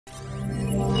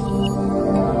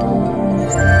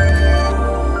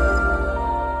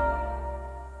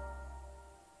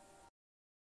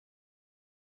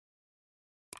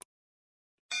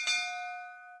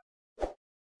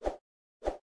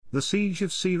The siege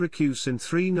of Syracuse in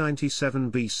 397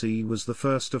 BC was the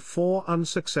first of 4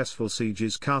 unsuccessful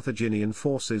sieges Carthaginian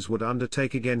forces would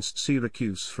undertake against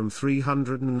Syracuse from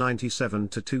 397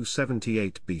 to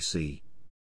 278 BC.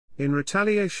 In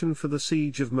retaliation for the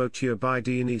siege of Motya by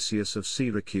Dionysius of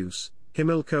Syracuse,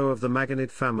 Himilco of the Magonid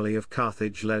family of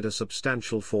Carthage led a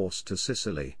substantial force to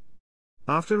Sicily.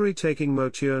 After retaking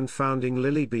Motya and founding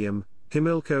Lilybaeum,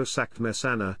 Himilco sacked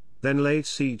Messana, then laid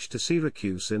siege to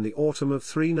Syracuse in the autumn of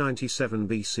 397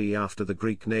 BC after the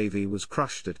Greek navy was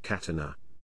crushed at Catana.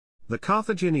 The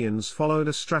Carthaginians followed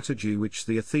a strategy which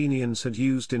the Athenians had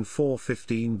used in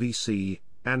 415 BC,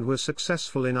 and were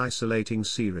successful in isolating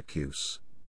Syracuse.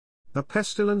 A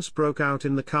pestilence broke out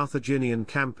in the Carthaginian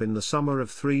camp in the summer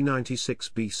of 396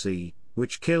 BC,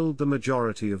 which killed the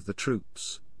majority of the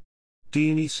troops.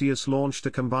 Dionysius launched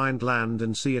a combined land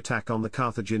and sea attack on the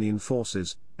Carthaginian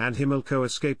forces, and Himilco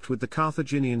escaped with the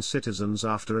Carthaginian citizens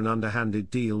after an underhanded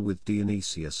deal with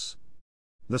Dionysius.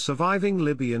 The surviving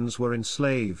Libyans were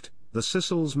enslaved, the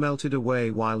Sicels melted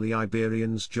away while the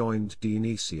Iberians joined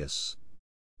Dionysius.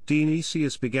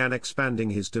 Dionysius began expanding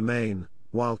his domain,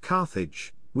 while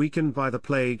Carthage, weakened by the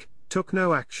plague, took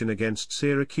no action against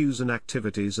Syracusan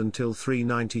activities until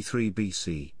 393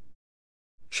 BC.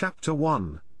 Chapter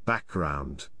 1.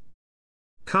 Background.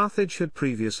 Carthage had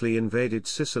previously invaded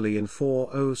Sicily in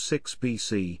 406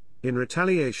 BC, in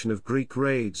retaliation of Greek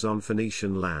raids on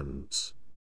Phoenician lands.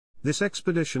 This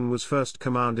expedition was first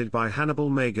commanded by Hannibal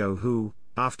Mago who,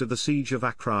 after the siege of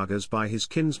Acragas by his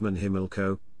kinsman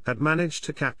Himilco, had managed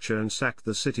to capture and sack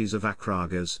the cities of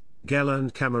Acragas, Gela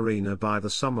and Camarina by the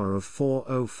summer of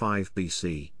 405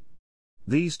 BC.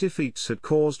 These defeats had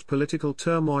caused political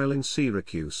turmoil in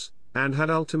Syracuse, and had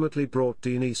ultimately brought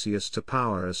Dionysius to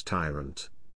power as tyrant.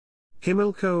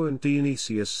 Himilco and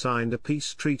Dionysius signed a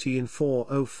peace treaty in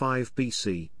 405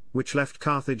 BC, which left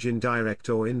Carthage in direct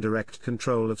or indirect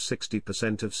control of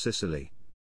 60% of Sicily.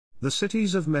 The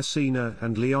cities of Messana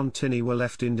and Leontini were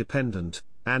left independent,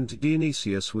 and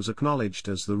Dionysius was acknowledged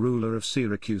as the ruler of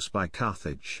Syracuse by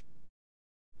Carthage.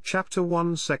 Chapter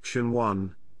 1 Section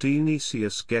 1,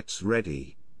 Dionysius gets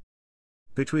ready.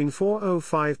 Between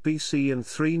 405 BC and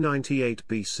 398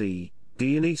 BC,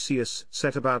 Dionysius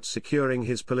set about securing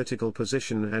his political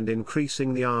position and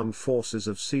increasing the armed forces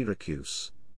of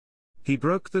Syracuse. He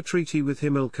broke the treaty with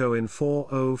Himilco in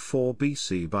 404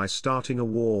 BC by starting a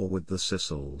war with the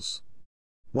Sicels.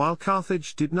 While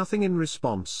Carthage did nothing in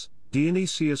response,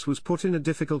 Dionysius was put in a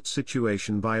difficult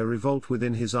situation by a revolt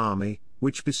within his army,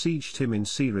 which besieged him in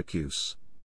Syracuse.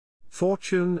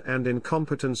 Fortune and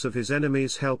incompetence of his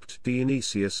enemies helped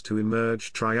Dionysius to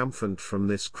emerge triumphant from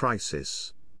this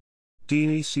crisis.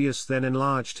 Dionysius then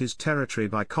enlarged his territory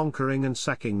by conquering and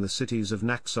sacking the cities of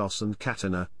Naxos and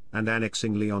Catana, and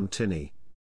annexing Leontini.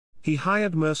 He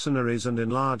hired mercenaries and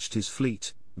enlarged his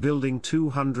fleet, building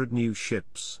 200 new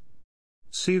ships.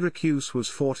 Syracuse was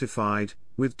fortified,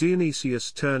 with Dionysius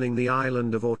turning the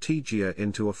island of Ortygia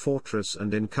into a fortress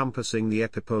and encompassing the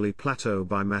Epipoli plateau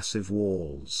by massive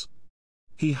walls.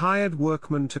 He hired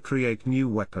workmen to create new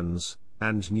weapons,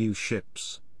 and new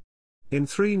ships. In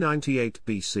 398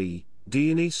 BC,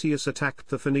 Dionysius attacked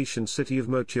the Phoenician city of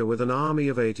Motya with an army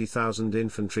of 80,000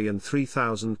 infantry and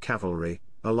 3,000 cavalry,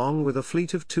 along with a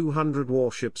fleet of 200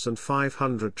 warships and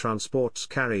 500 transports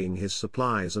carrying his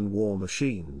supplies and war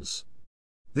machines.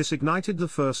 This ignited the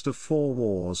first of 4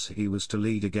 wars he was to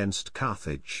lead against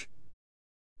Carthage.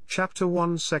 Chapter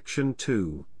 1 Section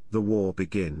 2, The War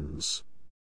Begins.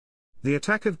 The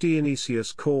attack of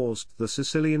Dionysius caused the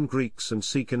Sicilian Greeks and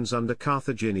Sicans under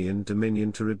Carthaginian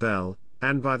dominion to rebel,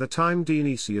 and by the time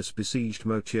Dionysius besieged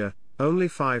Motya, only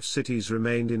 5 cities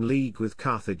remained in league with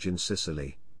Carthage in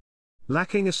Sicily.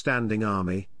 Lacking a standing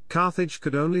army, Carthage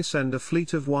could only send a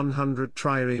fleet of 100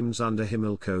 triremes under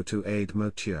Himilco to aid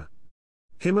Motya.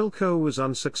 Himilco was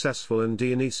unsuccessful and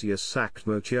Dionysius sacked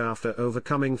Motya after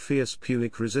overcoming fierce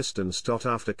Punic resistance.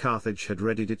 After Carthage had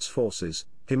readied its forces,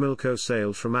 Himilco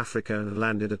sailed from Africa and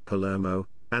landed at Palermo,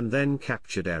 and then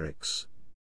captured Eryx.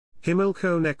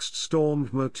 Himilco next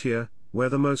stormed Motya, where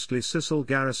the mostly Sicel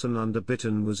garrison under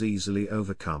Biton was easily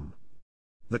overcome.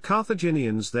 The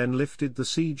Carthaginians then lifted the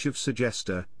siege of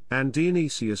Segesta, and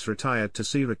Dionysius retired to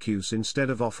Syracuse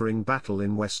instead of offering battle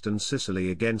in western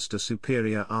Sicily against a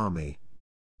superior army.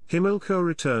 Himilco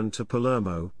returned to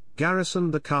Palermo,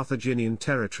 garrisoned the Carthaginian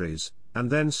territories, and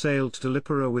then sailed to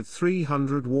Lipara with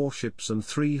 300 warships and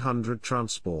 300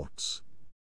 transports.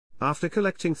 After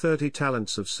collecting 30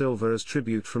 talents of silver as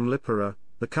tribute from Lipara,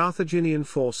 the Carthaginian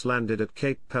force landed at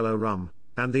Cape Pellorum,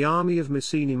 and the army of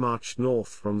Messene marched north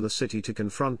from the city to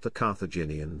confront the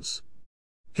Carthaginians.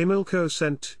 Himilco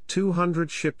sent 200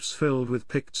 ships filled with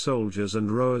picked soldiers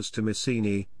and rowers to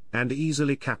Messene, and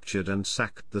easily captured and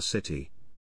sacked the city.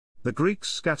 The Greeks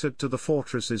scattered to the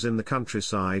fortresses in the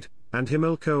countryside, and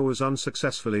Himilco was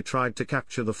unsuccessfully tried to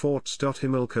capture the forts.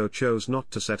 Himilco chose not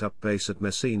to set up base at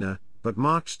Messana, but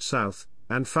marched south,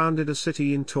 and founded a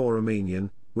city in Tauromenian,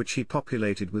 which he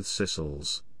populated with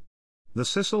Sicels. The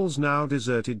Sicels now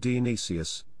deserted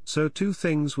Dionysius, so two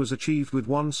things was achieved with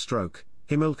one stroke.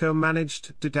 Himilco managed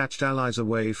to detach allies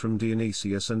away from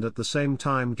Dionysius and at the same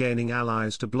time gaining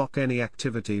allies to block any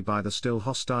activity by the still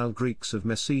hostile Greeks of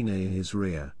Messena in his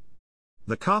rear.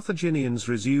 The Carthaginians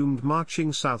resumed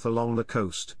marching south along the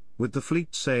coast, with the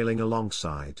fleet sailing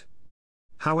alongside.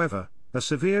 However, a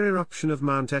severe eruption of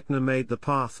Mount Etna made the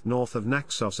path north of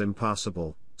Naxos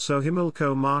impassable, so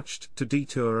Himilco marched to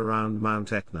detour around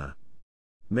Mount Etna.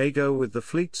 Mago with the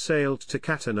fleet sailed to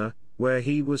Catana, where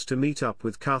he was to meet up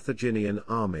with Carthaginian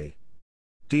army.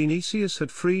 Dionysius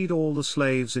had freed all the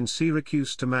slaves in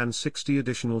Syracuse to man 60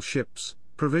 additional ships,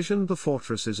 provisioned the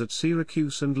fortresses at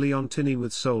Syracuse and Leontini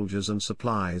with soldiers and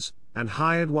supplies, and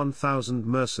hired 1,000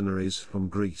 mercenaries from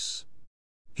Greece.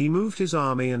 He moved his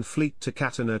army and fleet to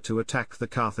Catana to attack the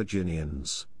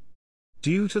Carthaginians.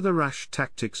 Due to the rash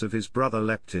tactics of his brother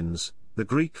Leptines, the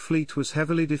Greek fleet was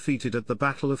heavily defeated at the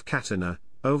Battle of Catana.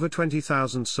 Over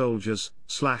 20,000 soldiers,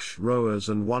 rowers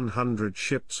and 100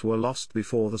 ships were lost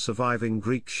before the surviving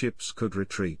Greek ships could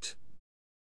retreat.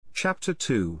 Chapter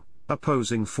 2,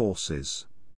 Opposing Forces.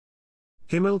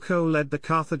 Himilco led the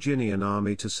Carthaginian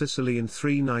army to Sicily in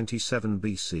 397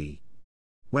 BC.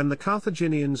 When the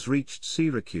Carthaginians reached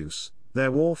Syracuse,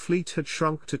 their war fleet had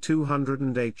shrunk to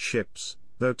 208 ships,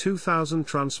 though 2,000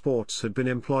 transports had been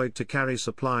employed to carry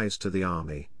supplies to the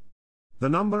army. The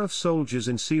number of soldiers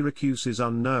in Syracuse is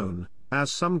unknown,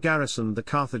 as some garrisoned the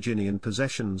Carthaginian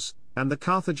possessions, and the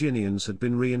Carthaginians had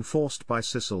been reinforced by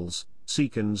Sicels,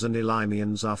 Sicans and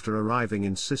Elymians after arriving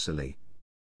in Sicily.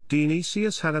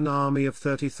 Dionysius had an army of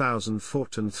 30,000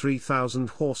 foot and 3,000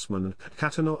 horsemen at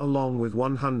Catana along with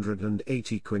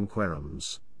 180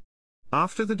 quinqueremes.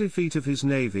 After the defeat of his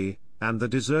navy, and the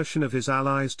desertion of his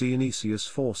allies, Dionysius'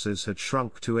 forces had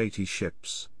shrunk to 80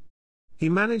 ships. He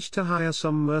managed to hire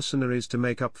some mercenaries to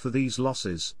make up for these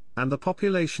losses, and the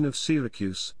population of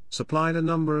Syracuse supplied a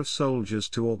number of soldiers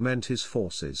to augment his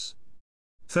forces.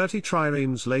 30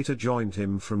 triremes later joined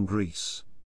him from Greece.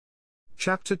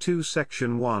 Chapter 2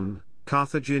 Section 1,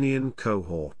 Carthaginian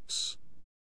Cohorts.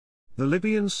 The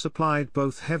Libyans supplied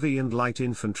both heavy and light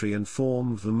infantry and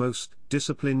formed the most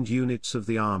disciplined units of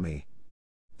the army.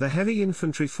 The heavy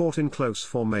infantry fought in close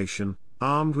formation,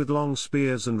 armed with long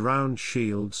spears and round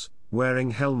shields,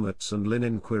 wearing helmets and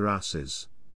linen cuirasses.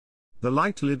 The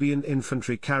light Libyan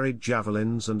infantry carried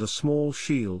javelins and a small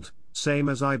shield, same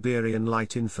as Iberian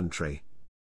light infantry.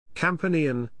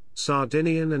 Campanian,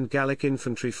 Sardinian and Gallic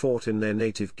infantry fought in their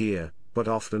native gear, but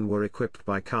often were equipped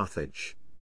by Carthage.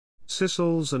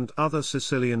 Sicels and other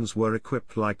Sicilians were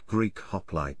equipped like Greek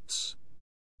hoplites.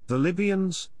 The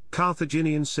Libyans,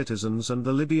 Carthaginian citizens and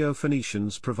the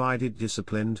Libyo-Phoenicians provided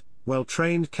disciplined,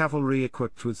 well-trained cavalry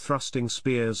equipped with thrusting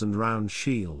spears and round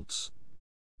shields.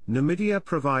 Numidia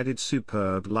provided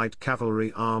superb light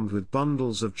cavalry armed with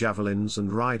bundles of javelins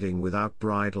and riding without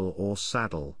bridle or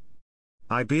saddle.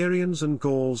 Iberians and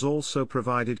Gauls also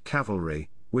provided cavalry,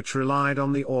 which relied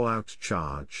on the all-out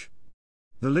charge.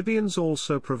 The Libyans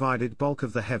also provided bulk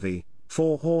of the heavy,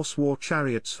 4-horse war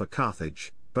chariots for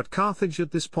Carthage, but Carthage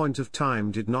at this point of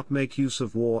time did not make use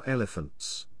of war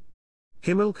elephants.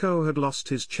 Himilco had lost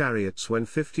his chariots when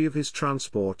 50 of his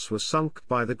transports were sunk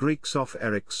by the Greeks off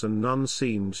Eryx and none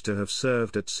seemed to have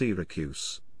served at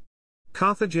Syracuse.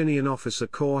 Carthaginian officer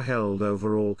corps held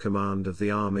overall command of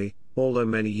the army, although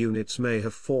many units may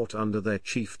have fought under their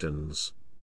chieftains.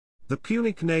 The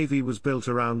Punic navy was built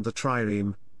around the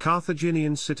trireme.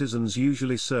 Carthaginian citizens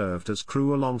usually served as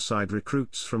crew alongside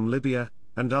recruits from Libya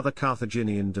and other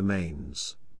Carthaginian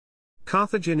domains.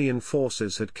 Carthaginian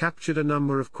forces had captured a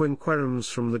number of quinqueremes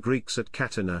from the Greeks at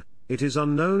Catana. It is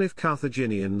unknown if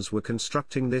Carthaginians were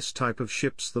constructing this type of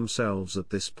ships themselves at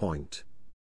this point.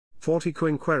 40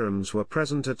 quinqueremes were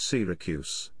present at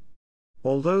Syracuse.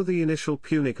 Although the initial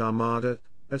Punic armada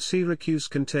at Syracuse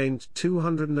contained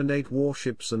 208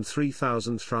 warships and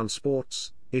 3,000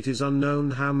 transports, it is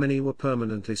unknown how many were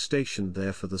permanently stationed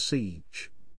there for the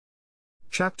siege.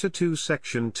 Chapter 2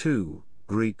 Section 2,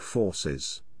 Greek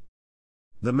Forces.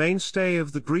 The mainstay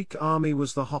of the Greek army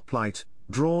was the hoplite,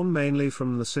 drawn mainly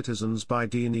from the citizens by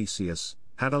Dionysius,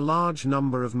 had a large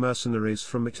number of mercenaries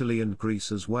from Italy and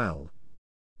Greece as well.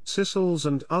 Sicels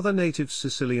and other native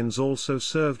Sicilians also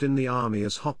served in the army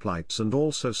as hoplites and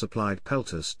also supplied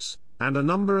peltasts, and a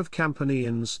number of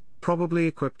Campanians, probably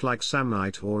equipped like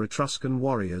Samnite or Etruscan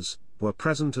warriors, were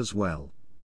present as well.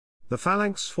 The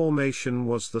phalanx formation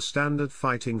was the standard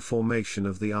fighting formation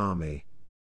of the army.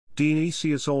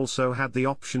 Dionysius also had the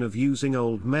option of using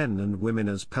old men and women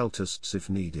as peltasts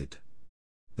if needed.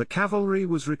 The cavalry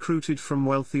was recruited from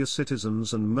wealthier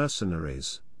citizens and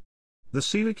mercenaries. The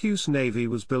Syracuse navy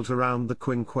was built around the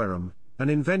quinquerem, an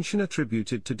invention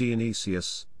attributed to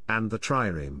Dionysius, and the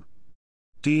trireme.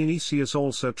 Dionysius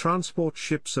also transport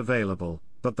ships available,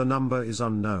 but the number is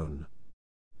unknown.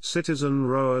 Citizen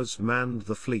rowers manned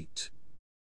the fleet.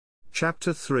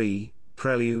 Chapter 3,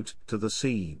 Prelude to the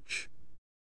Siege.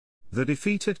 The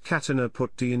defeat at Catana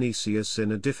put Dionysius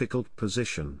in a difficult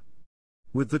position.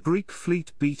 With the Greek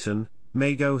fleet beaten,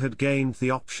 Mago had gained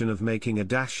the option of making a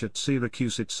dash at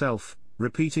Syracuse itself,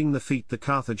 repeating the feat the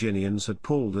Carthaginians had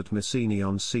pulled at Messana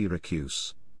on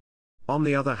Syracuse. On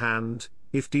the other hand,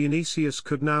 if Dionysius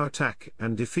could now attack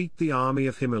and defeat the army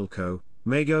of Himilco,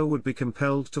 Mago would be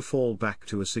compelled to fall back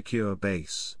to a secure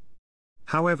base.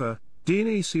 However,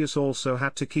 Dionysius also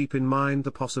had to keep in mind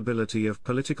the possibility of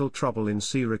political trouble in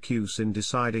Syracuse in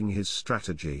deciding his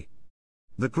strategy.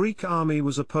 The Greek army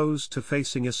was opposed to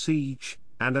facing a siege,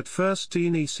 and at first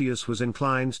Dionysius was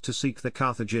inclined to seek the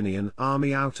Carthaginian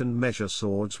army out and measure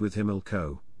swords with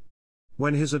Himilco.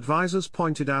 When his advisors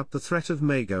pointed out the threat of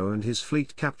Mago and his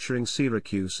fleet capturing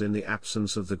Syracuse in the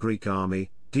absence of the Greek army,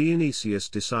 Dionysius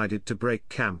decided to break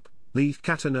camp, leave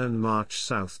Catana and march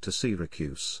south to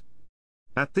Syracuse.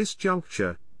 At this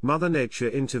juncture, Mother Nature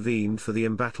intervened for the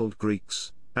embattled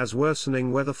Greeks, as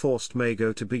worsening weather forced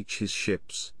Mago to beach his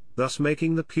ships, thus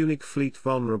making the Punic fleet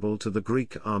vulnerable to the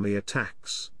Greek army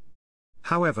attacks.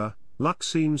 However, luck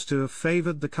seems to have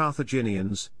favored the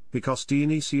Carthaginians, because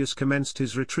Dionysius commenced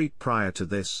his retreat prior to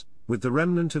this, with the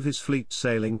remnant of his fleet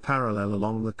sailing parallel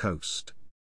along the coast.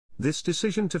 This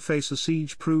decision to face a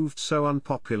siege proved so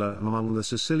unpopular among the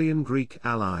Sicilian Greek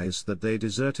allies that they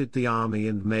deserted the army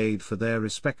and made for their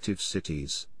respective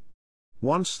cities.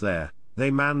 Once there, they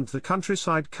manned the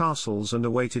countryside castles and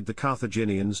awaited the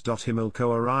Carthaginians.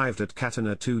 Himilco arrived at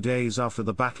Catana 2 days after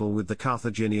the battle with the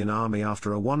Carthaginian army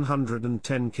after a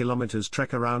 110 kilometers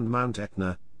trek around Mount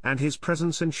Etna, and his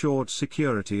presence ensured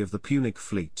security of the Punic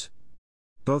fleet.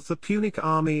 Both the Punic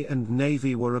army and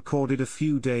navy were accorded a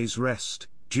few days' rest,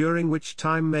 during which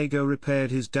time Mago repaired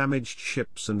his damaged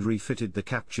ships and refitted the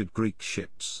captured Greek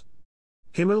ships.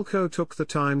 Himilco took the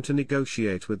time to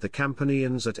negotiate with the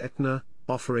Campanians at Etna,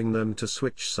 offering them to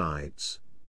switch sides.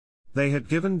 They had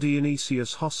given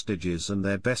Dionysius hostages and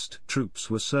their best troops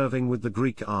were serving with the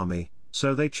Greek army,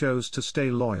 so they chose to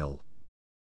stay loyal.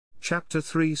 Chapter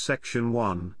 3 Section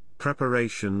 1,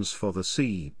 Preparations for the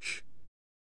Siege.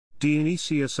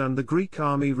 Dionysius and the Greek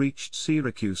army reached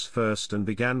Syracuse first and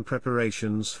began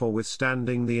preparations for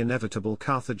withstanding the inevitable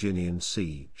Carthaginian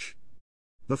siege.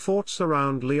 The forts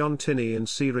around Leontini and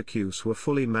Syracuse were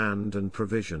fully manned and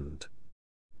provisioned.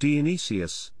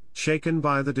 Dionysius, shaken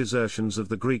by the desertions of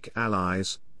the Greek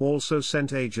allies, also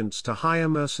sent agents to hire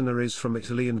mercenaries from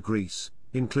Italy and Greece,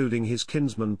 including his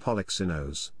kinsman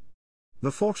Polyxenos.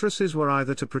 The fortresses were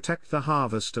either to protect the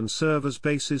harvest and serve as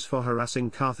bases for harassing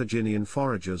Carthaginian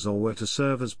foragers, or were to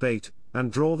serve as bait,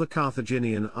 and draw the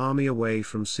Carthaginian army away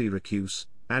from Syracuse,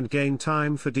 and gain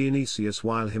time for Dionysius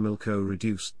while Himilco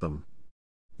reduced them.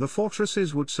 The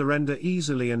fortresses would surrender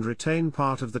easily and retain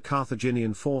part of the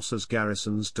Carthaginian force as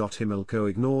garrisons. Himilco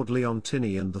ignored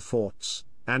Leontini and the forts,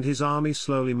 and his army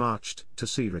slowly marched to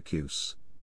Syracuse.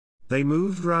 They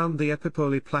moved round the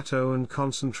Epipoli plateau and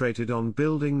concentrated on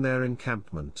building their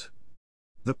encampment.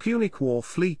 The Punic war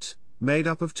fleet, made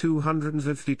up of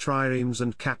 250 triremes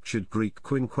and captured Greek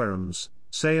quinqueremes,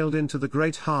 sailed into the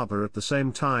great harbour at the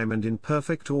same time and in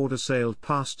perfect order sailed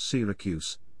past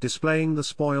Syracuse, displaying the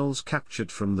spoils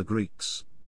captured from the Greeks.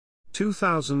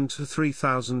 2,000 to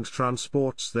 3,000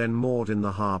 transports then moored in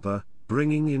the harbour,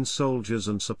 bringing in soldiers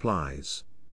and supplies.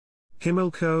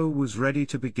 Himilco was ready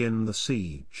to begin the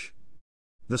siege.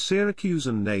 The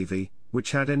Syracusan navy,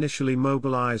 which had initially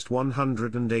mobilized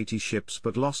 180 ships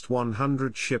but lost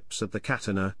 100 ships at the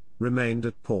Catana, remained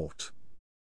at port.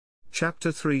 Chapter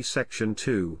 3 Section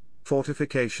 2,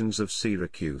 Fortifications of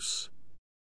Syracuse.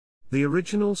 The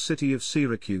original city of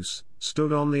Syracuse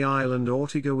stood on the island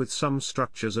Ortiga with some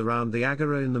structures around the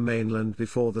Agora in the mainland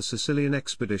before the Sicilian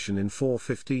expedition in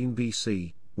 415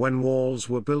 BC, when walls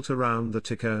were built around the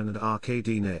Tica and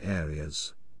Arcadina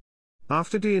areas.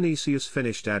 After Dionysius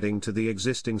finished adding to the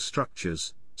existing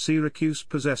structures, Syracuse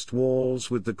possessed walls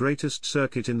with the greatest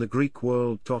circuit in the Greek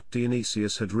world.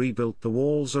 Dionysius had rebuilt the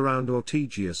walls around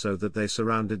Ortygia so that they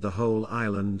surrounded the whole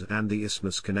island and the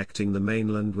isthmus connecting the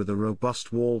mainland with a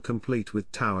robust wall complete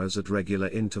with towers at regular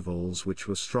intervals which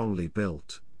were strongly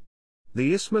built.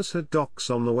 The isthmus had docks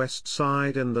on the west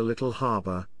side and the little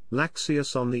harbour,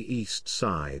 Laxius, on the east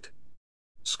side.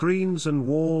 Screens and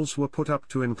walls were put up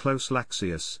to enclose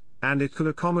Laxius, and it could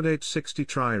accommodate 60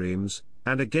 triremes,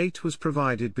 and a gate was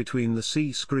provided between the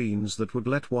sea screens that would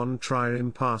let one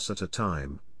trireme pass at a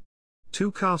time.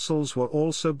 2 castles were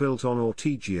also built on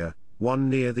Ortygia, one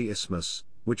near the isthmus,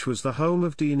 which was the home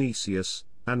of Dionysius,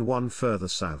 and one further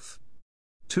south.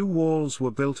 2 walls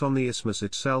were built on the isthmus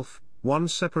itself, one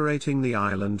separating the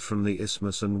island from the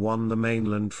isthmus and one the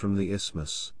mainland from the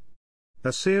isthmus.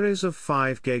 A series of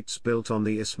 5 gates built on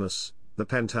the isthmus, the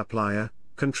Pentaplia,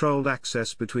 controlled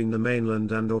access between the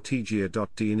mainland and Ortygia.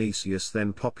 Dionysius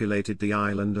then populated the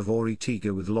island of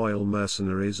Ortygia with loyal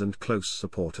mercenaries and close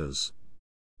supporters.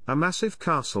 A massive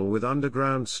castle with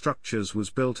underground structures was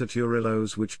built at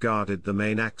Eurylos which guarded the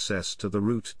main access to the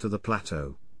route to the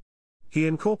plateau. He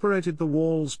incorporated the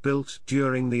walls built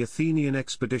during the Athenian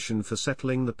expedition for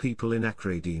settling the people in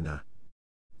Acradina.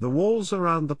 The walls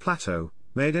around the plateau,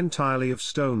 made entirely of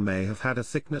stone, may have had a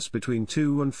thickness between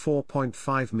 2 and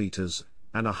 4.5 meters,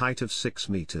 and a height of 6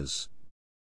 meters.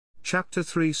 Chapter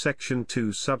 3 Section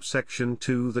 2 Subsection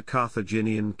 2 The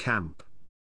Carthaginian Camp.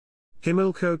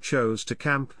 Himilco chose to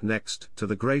camp next to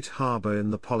the great harbour in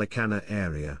the Polycana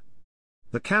area.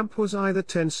 The camp was either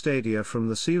 10 stadia from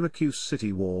the Syracuse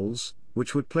city walls,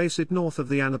 which would place it north of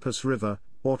the Anapus River,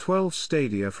 or 12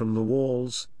 stadia from the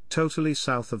walls, totally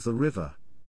south of the river.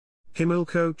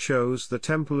 Himilco chose the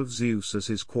Temple of Zeus as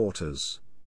his quarters.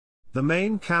 The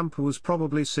main camp was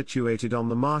probably situated on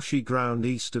the marshy ground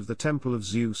east of the Temple of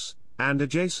Zeus, and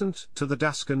adjacent to the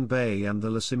Dascan Bay and the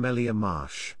Lysimelia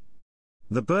Marsh.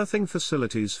 The berthing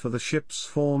facilities for the ships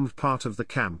formed part of the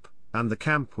camp, and the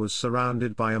camp was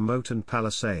surrounded by a moat and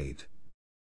palisade.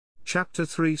 Chapter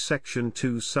 3 Section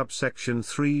 2 Subsection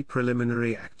 3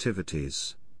 Preliminary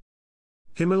Activities.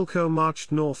 Himilco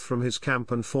marched north from his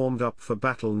camp and formed up for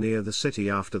battle near the city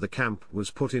after the camp was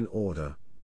put in order.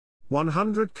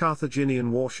 100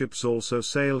 Carthaginian warships also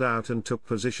sailed out and took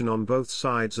position on both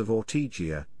sides of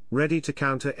Ortygia, ready to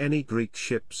counter any Greek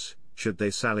ships, should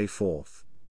they sally forth.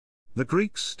 The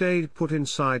Greeks stayed put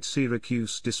inside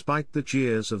Syracuse despite the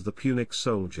jeers of the Punic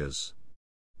soldiers.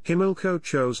 Himilco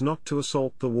chose not to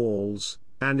assault the walls,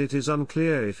 and it is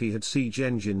unclear if he had siege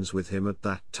engines with him at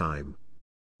that time.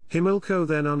 Himilco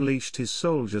then unleashed his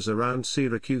soldiers around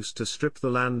Syracuse to strip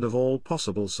the land of all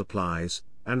possible supplies,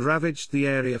 and ravaged the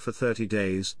area for 30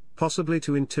 days, possibly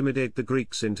to intimidate the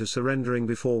Greeks into surrendering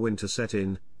before winter set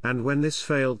in, and when this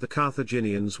failed the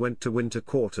Carthaginians went to winter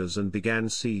quarters and began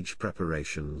siege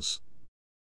preparations.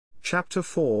 Chapter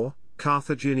 4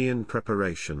 Carthaginian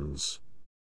Preparations.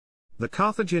 The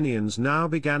Carthaginians now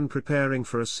began preparing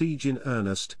for a siege in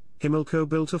earnest. Himilco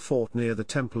built a fort near the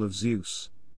Temple of Zeus.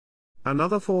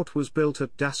 Another fort was built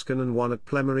at Dascan and one at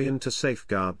Plemerion to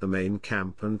safeguard the main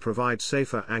camp and provide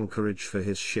safer anchorage for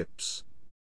his ships.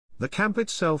 The camp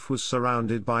itself was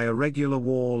surrounded by a regular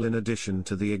wall in addition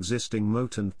to the existing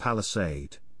moat and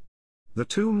palisade. The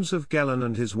tombs of Gelon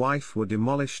and his wife were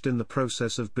demolished in the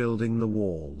process of building the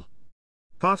wall.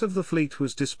 Part of the fleet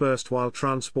was dispersed while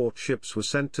transport ships were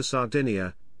sent to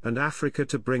Sardinia and Africa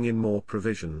to bring in more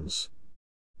provisions.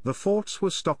 The forts were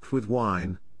stocked with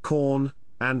wine, corn,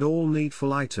 and all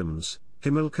needful items.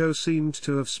 Himilco seemed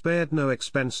to have spared no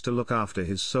expense to look after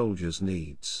his soldiers'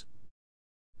 needs.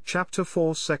 Chapter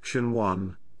 4 Section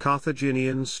 1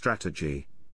 Carthaginian Strategy.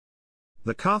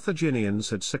 The Carthaginians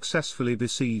had successfully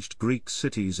besieged Greek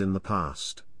cities in the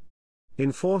past.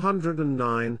 In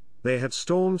 409, they had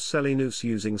stormed Selinus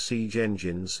using siege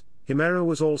engines. Himera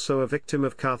was also a victim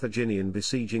of Carthaginian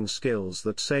besieging skills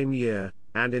that same year,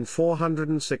 and in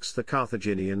 406 the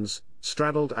Carthaginians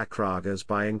straddled Acragas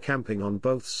by encamping on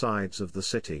both sides of the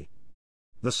city.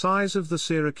 The size of the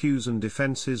Syracusan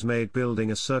defences made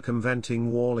building a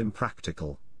circumventing wall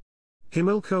impractical.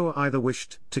 Himilco either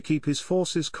wished to keep his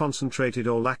forces concentrated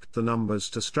or lacked the numbers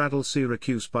to straddle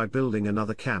Syracuse by building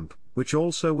another camp, which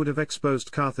also would have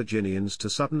exposed Carthaginians to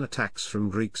sudden attacks from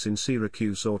Greeks in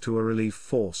Syracuse or to a relief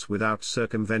force without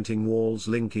circumventing walls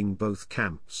linking both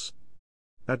camps.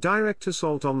 A direct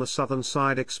assault on the southern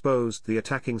side exposed the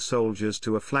attacking soldiers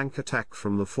to a flank attack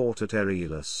from the fort at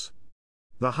Erylas.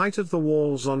 The height of the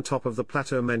walls on top of the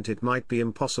plateau meant it might be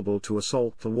impossible to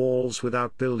assault the walls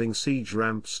without building siege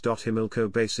ramps.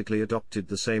 Himilco basically adopted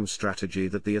the same strategy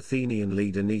that the Athenian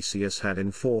leader Dionysius had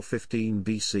in 415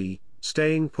 BC,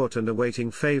 staying put and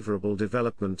awaiting favorable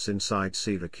developments inside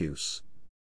Syracuse.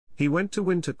 He went to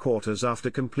winter quarters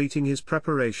after completing his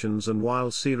preparations, and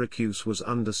while Syracuse was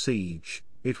under siege,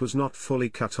 it was not fully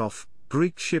cut off.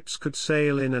 Greek ships could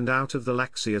sail in and out of the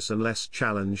Laxius unless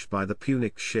challenged by the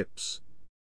Punic ships.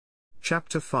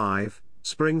 Chapter 5,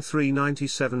 Spring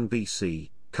 397 BC,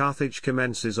 Carthage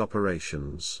commences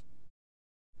operations.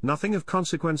 Nothing of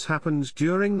consequence happened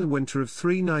during the winter of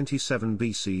 397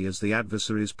 BC as the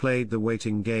adversaries played the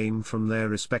waiting game from their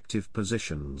respective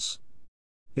positions.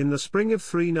 In the spring of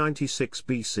 396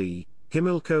 BC,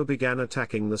 Himilco began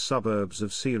attacking the suburbs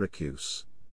of Syracuse.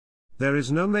 There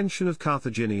is no mention of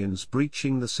Carthaginians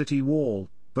breaching the city wall,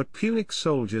 but Punic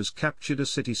soldiers captured a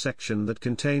city section that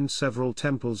contained several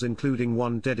temples, including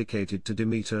one dedicated to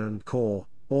Demeter and Kore,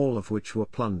 all of which were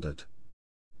plundered.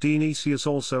 Dionysius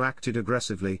also acted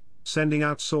aggressively, sending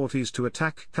out sorties to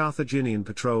attack Carthaginian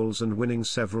patrols and winning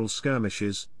several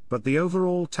skirmishes, but the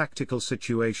overall tactical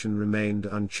situation remained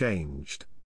unchanged.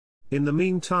 In the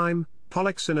meantime,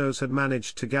 Polixenos had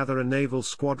managed to gather a naval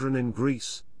squadron in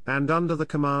Greece, and under the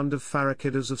command of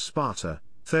Pharrakidas of Sparta,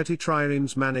 30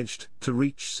 triremes managed to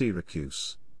reach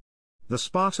Syracuse. The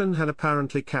Spartan had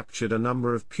apparently captured a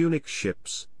number of Punic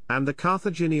ships, and the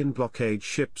Carthaginian blockade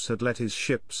ships had let his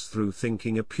ships through,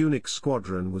 thinking a Punic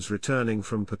squadron was returning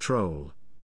from patrol.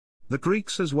 The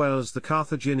Greeks as well as the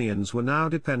Carthaginians were now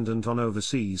dependent on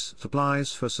overseas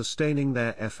supplies for sustaining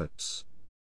their efforts.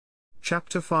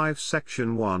 Chapter 5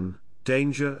 Section 1,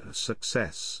 Danger,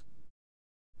 Success.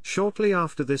 Shortly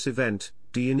after this event,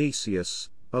 Dionysius,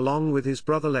 along with his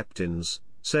brother Leptines,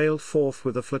 sailed forth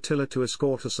with a flotilla to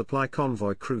escort a supply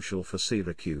convoy crucial for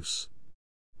Syracuse.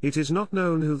 It is not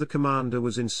known who the commander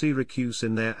was in Syracuse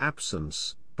in their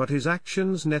absence, but his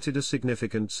actions netted a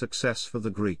significant success for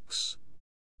the Greeks.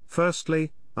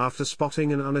 Firstly, after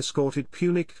spotting an unescorted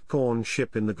Punic corn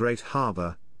ship in the great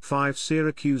harbour, 5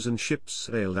 Syracusan ships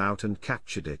sailed out and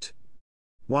captured it.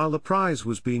 While the prize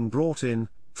was being brought in,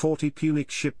 40 Punic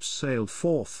ships sailed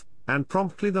forth, and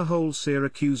promptly the whole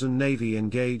Syracusan navy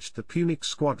engaged the Punic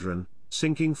squadron,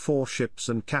 sinking 4 ships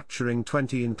and capturing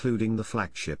 20, including the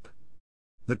flagship.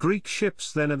 The Greek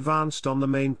ships then advanced on the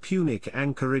main Punic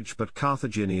anchorage, but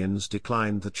Carthaginians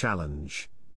declined the challenge.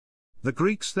 The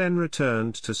Greeks then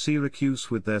returned to Syracuse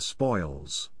with their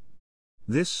spoils.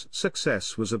 This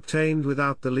success was obtained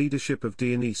without the leadership of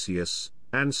Dionysius,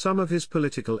 and some of his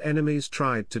political enemies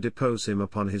tried to depose him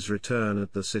upon his return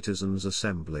at the citizens'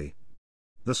 assembly.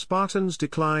 The Spartans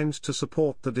declined to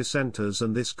support the dissenters,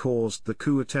 and this caused the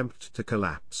coup attempt to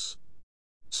collapse.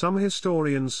 Some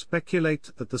historians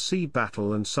speculate that the sea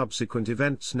battle and subsequent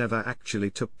events never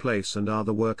actually took place and are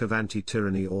the work of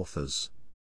anti-tyranny authors.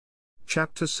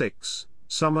 Chapter 6,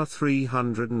 Summer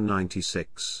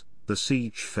 396, The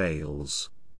siege fails.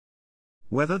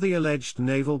 Whether the alleged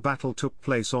naval battle took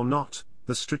place or not,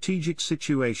 the strategic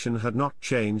situation had not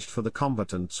changed for the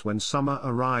combatants when summer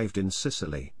arrived in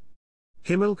Sicily.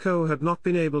 Himilco had not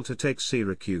been able to take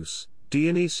Syracuse,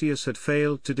 Dionysius had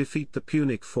failed to defeat the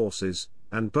Punic forces,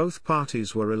 and both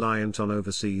parties were reliant on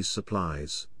overseas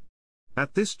supplies.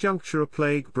 At this juncture a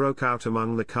plague broke out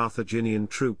among the Carthaginian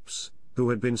troops, who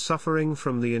had been suffering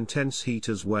from the intense heat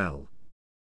as well.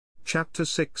 Chapter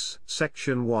 6,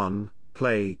 Section 1,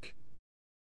 Plague.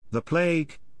 The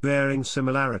plague, bearing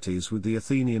similarities with the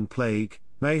Athenian plague,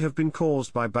 may have been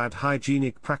caused by bad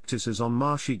hygienic practices on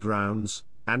marshy grounds,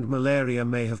 and malaria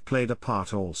may have played a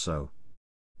part also.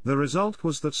 The result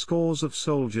was that scores of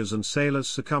soldiers and sailors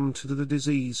succumbed to the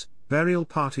disease, burial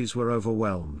parties were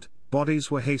overwhelmed,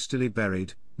 bodies were hastily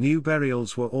buried, new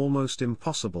burials were almost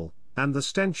impossible, and the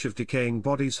stench of decaying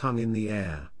bodies hung in the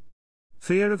air.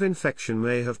 Fear of infection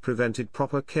may have prevented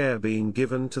proper care being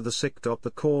given to the sick.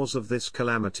 The cause of this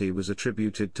calamity was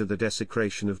attributed to the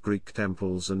desecration of Greek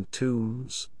temples and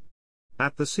tombs.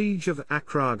 At the siege of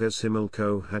Acragas,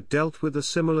 Himilco had dealt with a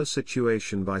similar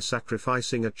situation by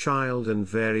sacrificing a child and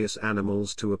various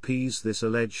animals to appease this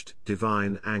alleged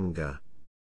divine anger.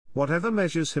 Whatever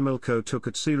measures Himilco took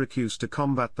at Syracuse to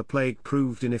combat the plague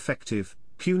proved ineffective,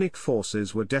 Punic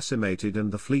forces were decimated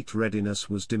and the fleet readiness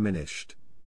was diminished.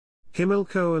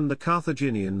 Himilco and the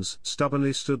Carthaginians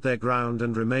stubbornly stood their ground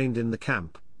and remained in the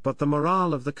camp, but the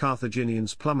morale of the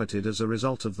Carthaginians plummeted as a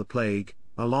result of the plague,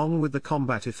 along with the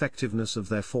combat effectiveness of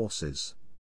their forces.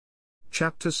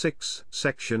 Chapter 6,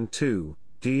 Section 2,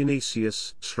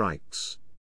 Dionysius strikes.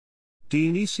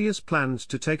 Dionysius planned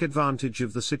to take advantage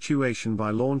of the situation by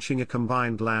launching a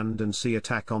combined land and sea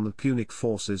attack on the Punic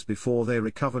forces before they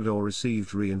recovered or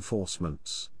received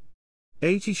reinforcements.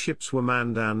 80 ships were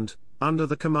manned and, under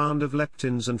the command of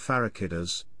Leptines and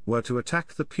Pharrakidas, were to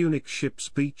attack the Punic ships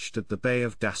beached at the Bay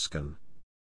of Dascan.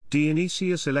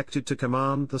 Dionysius elected to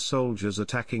command the soldiers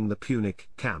attacking the Punic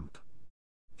camp.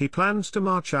 He planned to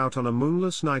march out on a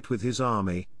moonless night with his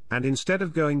army, and instead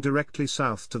of going directly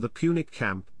south to the Punic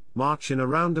camp, march in a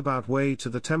roundabout way to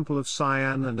the Temple of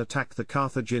Cyan and attack the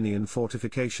Carthaginian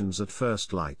fortifications at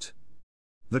first light.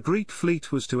 The Greek fleet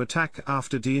was to attack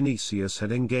after Dionysius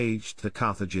had engaged the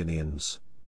Carthaginians.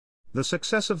 The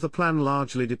success of the plan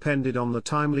largely depended on the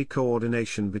timely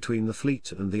coordination between the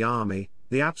fleet and the army,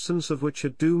 the absence of which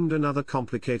had doomed another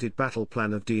complicated battle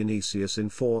plan of Dionysius in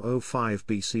 405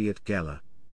 BC at Gela.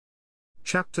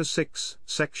 Chapter 6,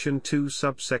 Section 2,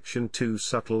 Subsection 2,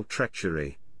 Subtle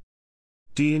Treachery.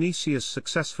 Dionysius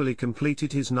successfully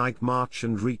completed his night march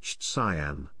and reached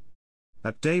Cyan.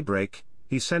 At daybreak,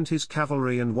 he sent his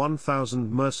cavalry and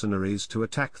 1,000 mercenaries to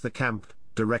attack the camp,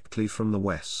 directly from the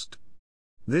west.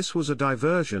 This was a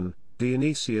diversion.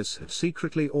 Dionysius had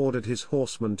secretly ordered his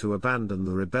horsemen to abandon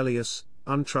the rebellious,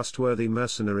 untrustworthy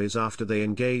mercenaries after they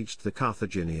engaged the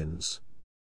Carthaginians.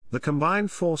 The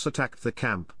combined force attacked the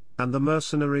camp, and the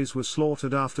mercenaries were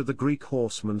slaughtered after the Greek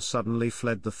horsemen suddenly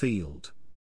fled the field.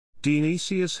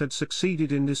 Dionysius had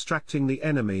succeeded in distracting the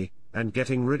enemy, and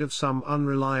getting rid of some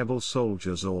unreliable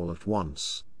soldiers all at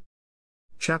once.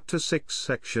 Chapter 6,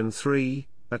 Section 3,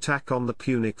 Attack on the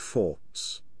Punic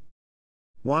Forts.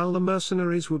 While the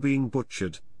mercenaries were being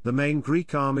butchered, the main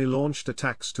Greek army launched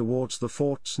attacks towards the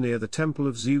forts near the Temple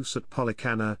of Zeus at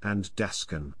Polycana and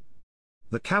Dascan.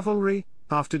 The cavalry,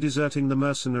 after deserting the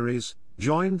mercenaries,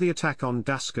 joined the attack on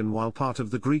Dascan, while part of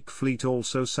the Greek fleet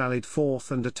also sallied forth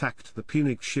and attacked the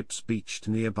Punic ships beached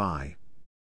nearby.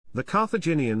 The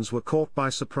Carthaginians were caught by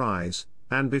surprise,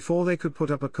 and before they could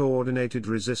put up a coordinated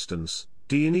resistance,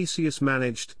 Dionysius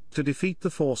managed to defeat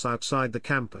the force outside the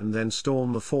camp and then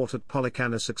storm the fort at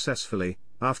Polycana successfully,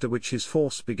 after which his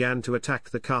force began to attack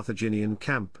the Carthaginian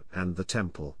camp and the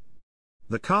temple.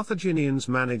 The Carthaginians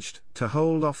managed to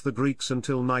hold off the Greeks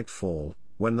until nightfall,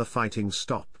 when the fighting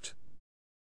stopped.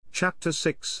 Chapter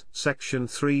 6, Section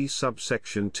 3,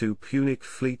 Subsection 2, Punic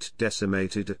fleet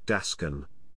decimated at Dascan.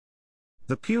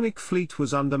 The Punic fleet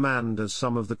was undermanned as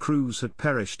some of the crews had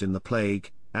perished in the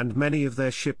plague, and many of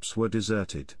their ships were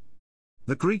deserted.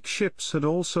 The Greek ships had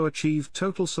also achieved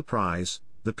total surprise.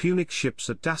 The Punic ships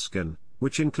at Dascan,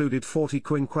 which included 40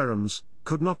 quinqueremes,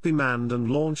 could not be manned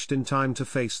and launched in time to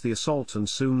face the assault, and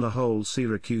soon the whole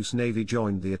Syracuse navy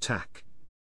joined the attack.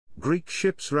 Greek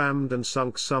ships rammed and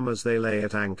sunk some as they lay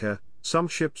at anchor. Some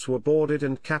ships were boarded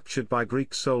and captured by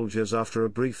Greek soldiers after a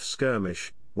brief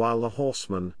skirmish, while the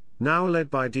horsemen, now led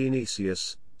by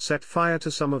Dionysius, set fire to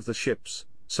some of the ships,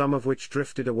 some of which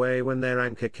drifted away when their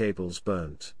anchor cables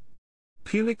burnt.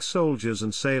 Punic soldiers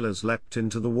and sailors leapt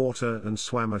into the water and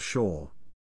swam ashore.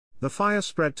 The fire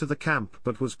spread to the camp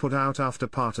but was put out after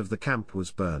part of the camp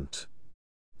was burnt.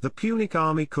 The Punic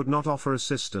army could not offer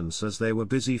assistance as they were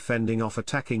busy fending off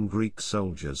attacking Greek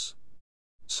soldiers.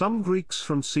 Some Greeks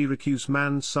from Syracuse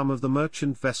manned some of the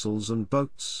merchant vessels and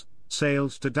boats,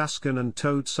 sailed to Dascan and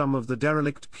towed some of the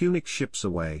derelict Punic ships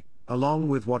away, along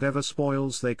with whatever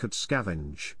spoils they could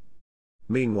scavenge.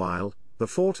 Meanwhile, the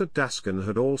fort at Dascan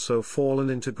had also fallen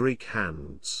into Greek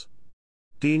hands.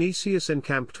 Dionysius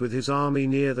encamped with his army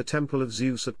near the Temple of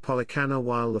Zeus at Polycana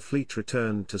while the fleet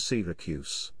returned to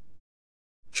Syracuse.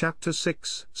 Chapter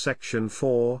 6, Section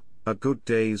 4, A Good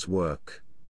Day's Work.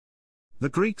 The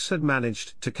Greeks had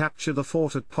managed to capture the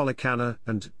fort at Polycana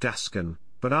and Dascan,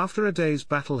 but after a day's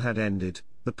battle had ended,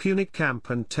 the Punic camp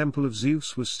and Temple of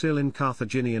Zeus was still in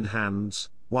Carthaginian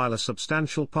hands, while a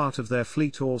substantial part of their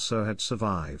fleet also had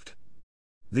survived.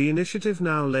 The initiative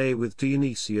now lay with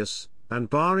Dionysius, and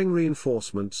barring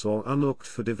reinforcements or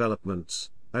unlooked-for developments,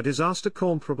 a disaster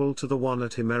comparable to the one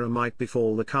at Himera might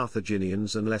befall the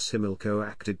Carthaginians unless Himilco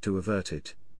acted to avert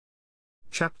it.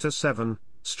 Chapter 7,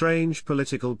 Strange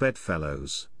Political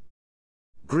Bedfellows.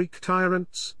 Greek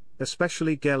tyrants,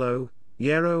 especially Gelo,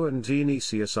 Hiero and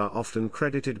Dionysius, are often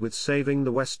credited with saving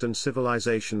the Western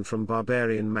civilization from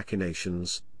barbarian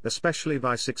machinations, especially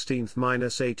by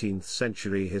 16th–18th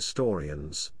century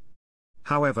historians.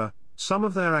 However, some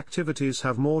of their activities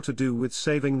have more to do with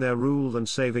saving their rule than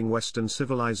saving Western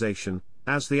civilization,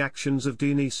 as the actions of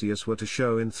Dionysius were to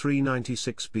show in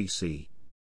 396 BC.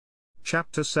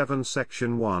 Chapter 7,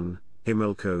 Section 1,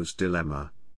 Himilco's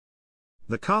Dilemma.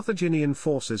 The Carthaginian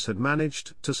forces had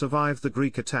managed to survive the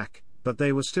Greek attack, but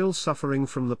they were still suffering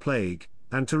from the plague,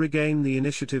 and to regain the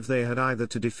initiative they had either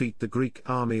to defeat the Greek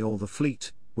army or the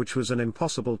fleet, which was an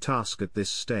impossible task at this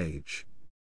stage.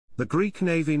 The Greek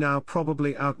navy now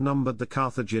probably outnumbered the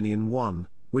Carthaginian one,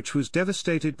 which was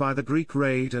devastated by the Greek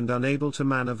raid and unable to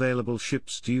man available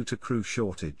ships due to crew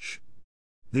shortage.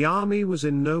 The army was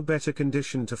in no better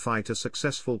condition to fight a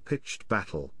successful pitched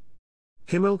battle,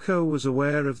 Himilco was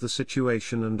aware of the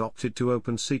situation and opted to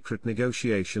open secret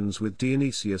negotiations with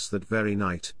Dionysius that very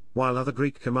night, while other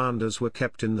Greek commanders were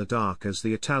kept in the dark as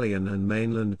the Italian and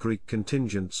mainland Greek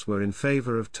contingents were in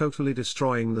favor of totally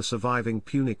destroying the surviving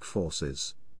Punic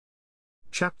forces.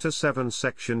 Chapter 7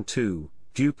 Section 2,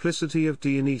 Duplicity of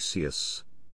Dionysius.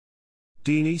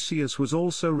 Dionysius was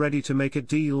also ready to make a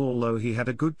deal, although he had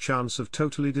a good chance of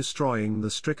totally destroying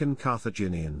the stricken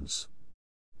Carthaginians.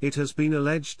 It has been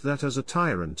alleged that as a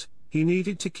tyrant, he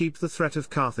needed to keep the threat of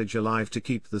Carthage alive to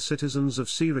keep the citizens of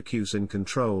Syracuse in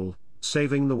control.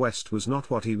 Saving the West was not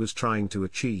what he was trying to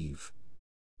achieve.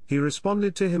 He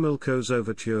responded to Himilco's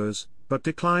overtures, but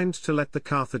declined to let the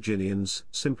Carthaginians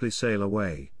simply sail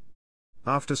away.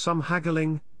 After some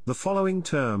haggling, the following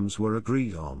terms were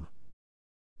agreed on.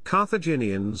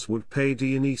 Carthaginians would pay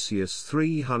Dionysius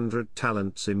 300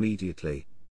 talents immediately.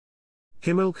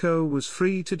 Himilco was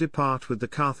free to depart with the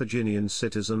Carthaginian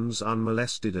citizens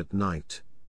unmolested at night.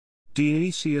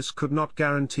 Dionysius could not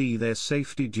guarantee their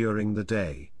safety during the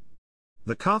day.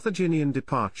 The Carthaginian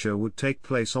departure would take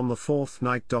place on the fourth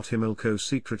night. Himilco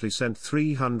secretly sent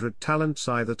 300 talents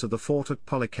either to the fort at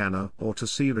Polycana or to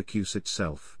Syracuse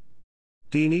itself.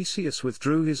 Dionysius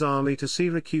withdrew his army to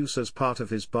Syracuse as part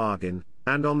of his bargain,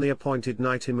 and on the appointed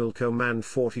night Himilco manned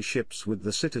 40 ships with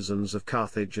the citizens of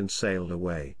Carthage and sailed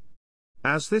away.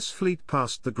 As this fleet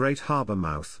passed the great harbour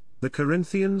mouth, the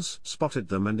Corinthians spotted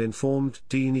them and informed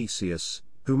Dionysius,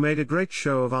 who made a great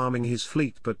show of arming his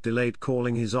fleet but delayed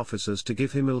calling his officers to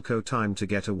give Himilco time to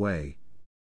get away.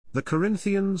 The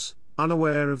Corinthians,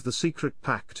 unaware of the secret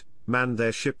pact, manned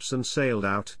their ships and sailed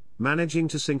out, managing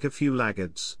to sink a few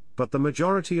laggards, but the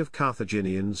majority of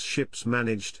Carthaginians' ships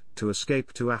managed to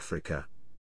escape to Africa.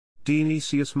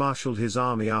 Dionysius marshalled his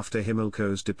army after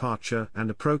Himilco's departure and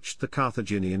approached the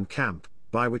Carthaginian camp,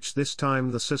 by which this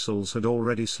time the Sicils had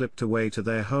already slipped away to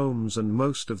their homes and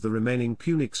most of the remaining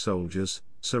Punic soldiers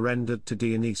surrendered to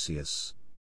Dionysius.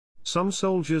 Some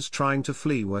soldiers trying to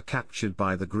flee were captured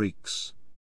by the Greeks.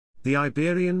 The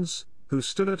Iberians, who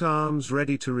stood at arms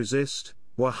ready to resist,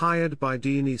 were hired by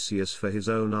Dionysius for his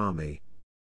own army.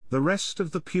 The rest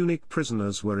of the Punic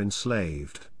prisoners were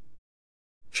enslaved.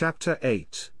 Chapter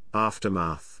 8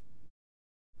 Aftermath.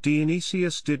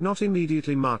 Dionysius did not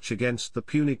immediately march against the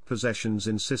Punic possessions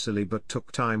in Sicily but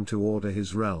took time to order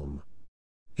his realm.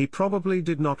 He probably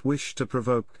did not wish to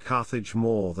provoke Carthage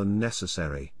more than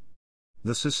necessary.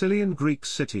 The Sicilian Greek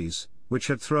cities, which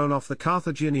had thrown off the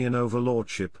Carthaginian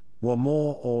overlordship, were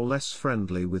more or less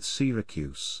friendly with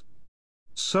Syracuse.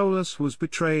 Solus was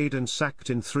betrayed and sacked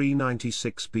in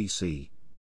 396 BC.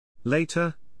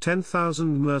 Later,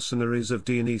 10,000 mercenaries of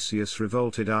Dionysius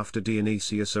revolted after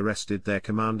Dionysius arrested their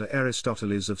commander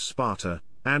Aristoteles of Sparta,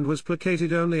 and was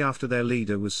placated only after their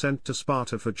leader was sent to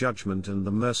Sparta for judgment and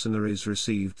the mercenaries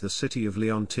received the city of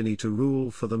Leontini to rule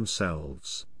for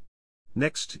themselves.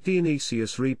 Next,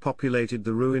 Dionysius repopulated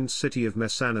the ruined city of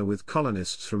Messana with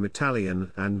colonists from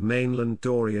Italian and mainland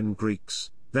Dorian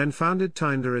Greeks, then founded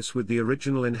Tyndaris with the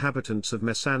original inhabitants of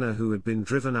Messana who had been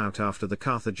driven out after the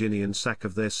Carthaginian sack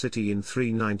of their city in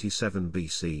 397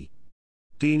 BC.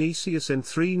 Dionysius in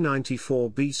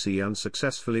 394 BC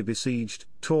unsuccessfully besieged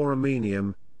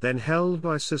Tauromenium, then held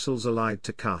by Sicils allied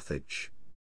to Carthage.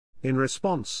 In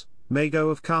response, Mago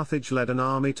of Carthage led an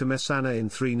army to Messana in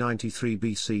 393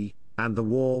 BC, and the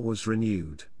war was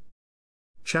renewed.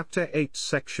 Chapter 8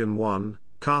 Section 1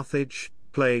 Carthage,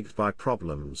 plagued by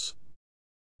problems.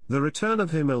 The return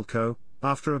of Himilco,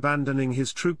 after abandoning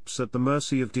his troops at the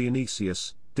mercy of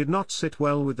Dionysius, did not sit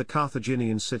well with the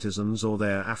Carthaginian citizens or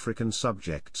their African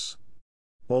subjects.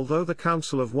 Although the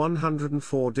Council of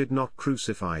 104 did not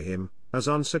crucify him, as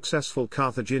unsuccessful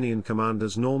Carthaginian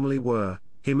commanders normally were,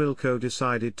 Himilco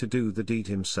decided to do the deed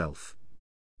himself.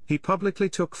 He publicly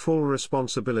took full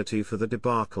responsibility for the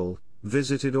debacle,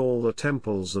 visited all the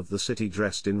temples of the city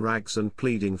dressed in rags and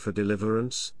pleading for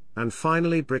deliverance, and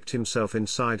finally bricked himself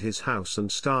inside his house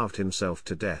and starved himself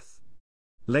to death.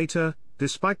 Later,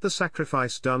 despite the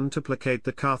sacrifice done to placate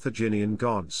the Carthaginian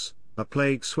gods, a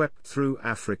plague swept through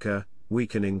Africa,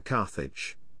 weakening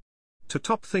Carthage. To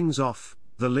top things off,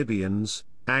 the Libyans,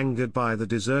 angered by the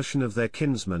desertion of their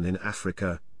kinsmen in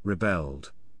Africa,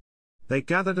 rebelled. They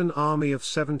gathered an army of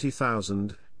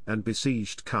 70,000, and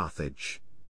besieged Carthage.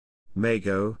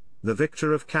 Mago, the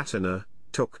victor of Catana,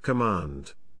 took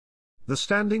command. The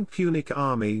standing Punic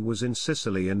army was in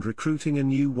Sicily and recruiting a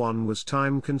new one was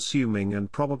time-consuming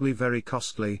and probably very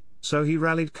costly, so he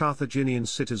rallied Carthaginian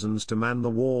citizens to man the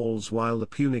walls while the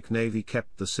Punic navy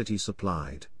kept the city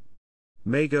supplied.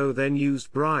 Mago then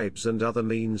used bribes and other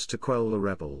means to quell the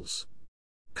rebels.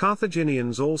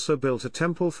 Carthaginians also built a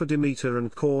temple for Demeter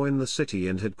and Kore in the city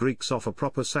and had Greeks offer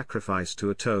proper sacrifice to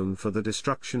atone for the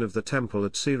destruction of the temple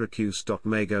at Syracuse.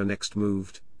 Mago next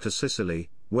moved to Sicily,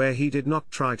 where he did not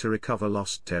try to recover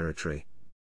lost territory.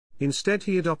 Instead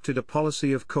he adopted a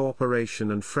policy of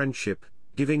cooperation and friendship,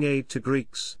 giving aid to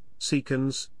Greeks,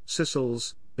 Sicans,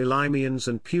 Sicels, Elymians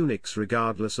and Punics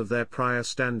regardless of their prior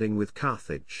standing with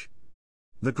Carthage.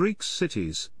 The Greek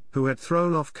cities, who had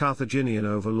thrown off Carthaginian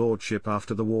overlordship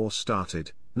after the war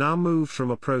started, now moved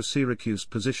from a pro-Syracuse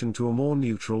position to a more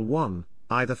neutral one,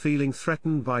 either feeling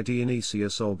threatened by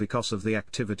Dionysius or because of the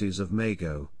activities of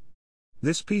Mago.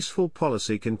 This peaceful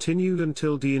policy continued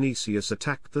until Dionysius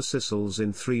attacked the Sicels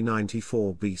in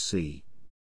 394 BC.